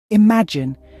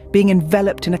Imagine being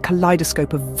enveloped in a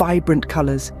kaleidoscope of vibrant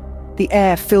colours, the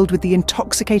air filled with the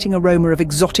intoxicating aroma of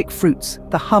exotic fruits,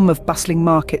 the hum of bustling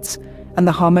markets, and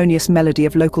the harmonious melody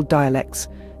of local dialects.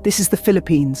 This is the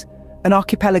Philippines, an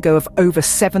archipelago of over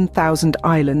 7,000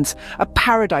 islands, a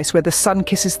paradise where the sun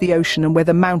kisses the ocean and where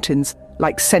the mountains,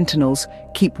 like sentinels,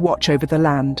 keep watch over the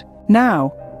land.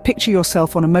 Now, picture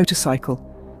yourself on a motorcycle,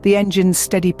 the engine's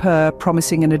steady purr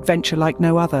promising an adventure like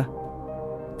no other.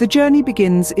 The journey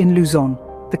begins in Luzon,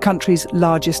 the country's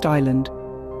largest island.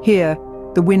 Here,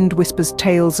 the wind whispers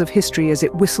tales of history as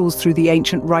it whistles through the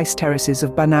ancient rice terraces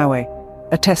of Banaue,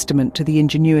 a testament to the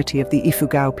ingenuity of the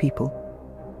Ifugao people.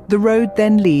 The road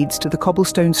then leads to the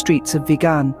cobblestone streets of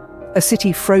Vigan, a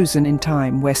city frozen in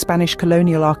time where Spanish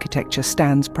colonial architecture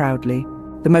stands proudly.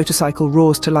 The motorcycle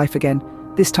roars to life again,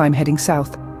 this time heading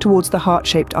south, towards the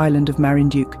heart-shaped island of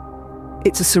Marinduque.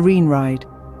 It's a serene ride,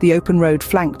 the open road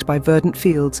flanked by verdant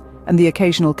fields and the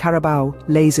occasional carabao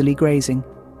lazily grazing.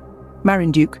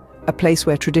 Marinduque, a place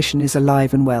where tradition is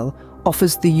alive and well,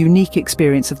 offers the unique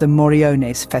experience of the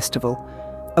Moriones Festival,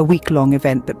 a week-long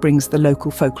event that brings the local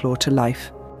folklore to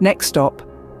life. Next stop,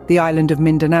 the island of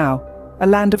Mindanao, a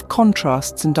land of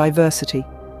contrasts and diversity.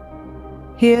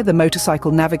 Here, the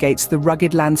motorcycle navigates the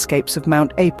rugged landscapes of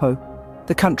Mount Apo,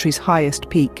 the country's highest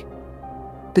peak.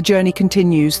 The journey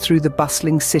continues through the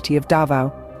bustling city of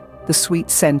Davao, the sweet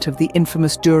scent of the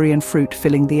infamous durian fruit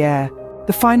filling the air.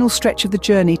 The final stretch of the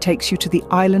journey takes you to the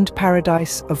island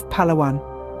paradise of Palawan.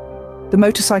 The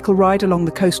motorcycle ride along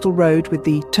the coastal road with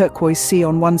the turquoise sea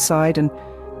on one side and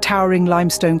towering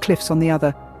limestone cliffs on the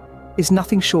other is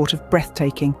nothing short of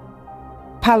breathtaking.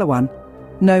 Palawan,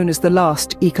 known as the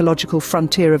last ecological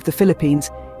frontier of the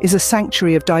Philippines, is a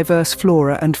sanctuary of diverse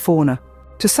flora and fauna.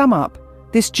 To sum up,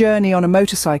 this journey on a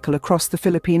motorcycle across the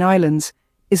Philippine Islands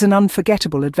is an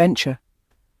unforgettable adventure.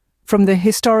 From the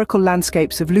historical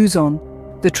landscapes of Luzon,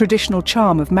 the traditional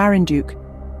charm of Marinduque,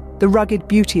 the rugged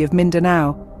beauty of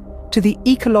Mindanao, to the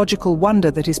ecological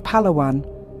wonder that is Palawan,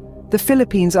 the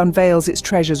Philippines unveils its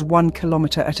treasures 1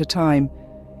 kilometre at a time.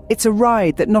 It's a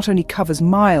ride that not only covers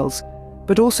miles,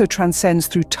 but also transcends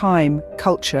through time,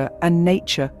 culture, and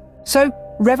nature. So,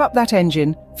 rev up that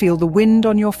engine, feel the wind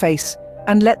on your face,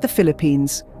 and let the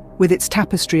Philippines, with its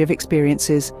tapestry of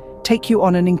experiences, take you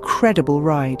on an incredible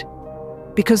ride.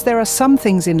 Because there are some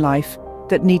things in life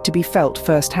that need to be felt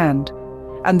firsthand,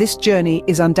 and this journey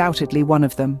is undoubtedly one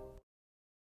of them.